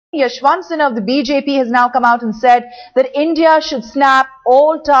Yashwant Sinha of the BJP has now come out and said that India should snap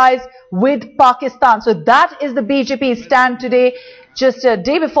all ties with Pakistan. So that is the BJP stand today. Just a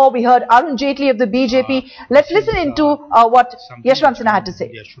day before we heard Arun Jaitley of the BJP. Let's listen into what Yashwant Sinha had to say.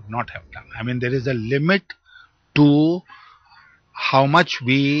 India should not have done. I mean, there is a limit to how much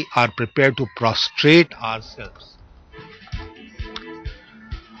we are prepared to prostrate ourselves.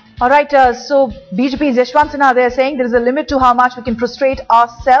 All right, so BJP's Yashwant Sinha, they are saying there is a limit to how much we can prostrate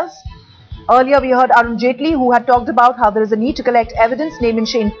ourselves. Earlier we heard Arun Jaitley, who had talked about how there is a need to collect evidence, name and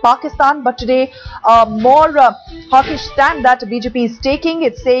shame Pakistan. But today, more hawkish stand that BJP is taking.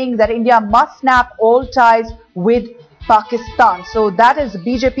 It's saying that India must snap all ties with Pakistan. So that is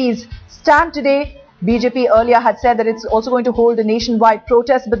BJP's stand today. BJP earlier had said that it's also going to hold a nationwide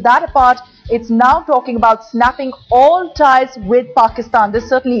protest, but that apart, it's now talking about snapping all ties with Pakistan. This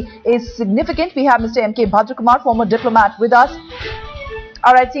certainly is significant. We have Mr. M.K. Bhadrakumar, former diplomat, with us.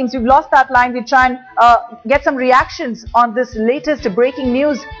 All right, seems we've lost that line. We'll try and get some reactions on this latest breaking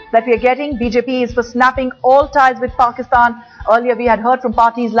news that we are getting. BJP is for snapping all ties with Pakistan. Earlier we had heard from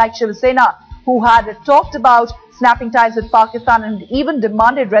parties like Shiv Sena, who had talked about snapping ties with Pakistan and even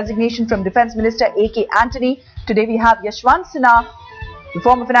demanded resignation from Defence Minister A.K. Antony. Today we have Yashwant Sinha, the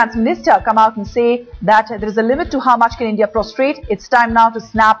former Finance Minister, come out and say that there is a limit to how much can India prostrate. It's time now to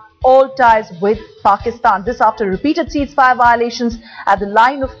snap all ties with Pakistan. This after repeated ceasefire violations at the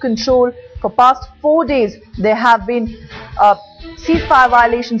line of control. For past 4 days, there have been ceasefire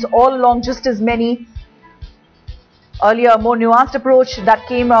violations all along, just as many. Earlier, a more nuanced approach that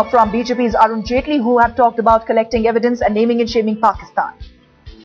came from BJP's Arun Jaitley, who had talked about collecting evidence and naming and shaming Pakistan.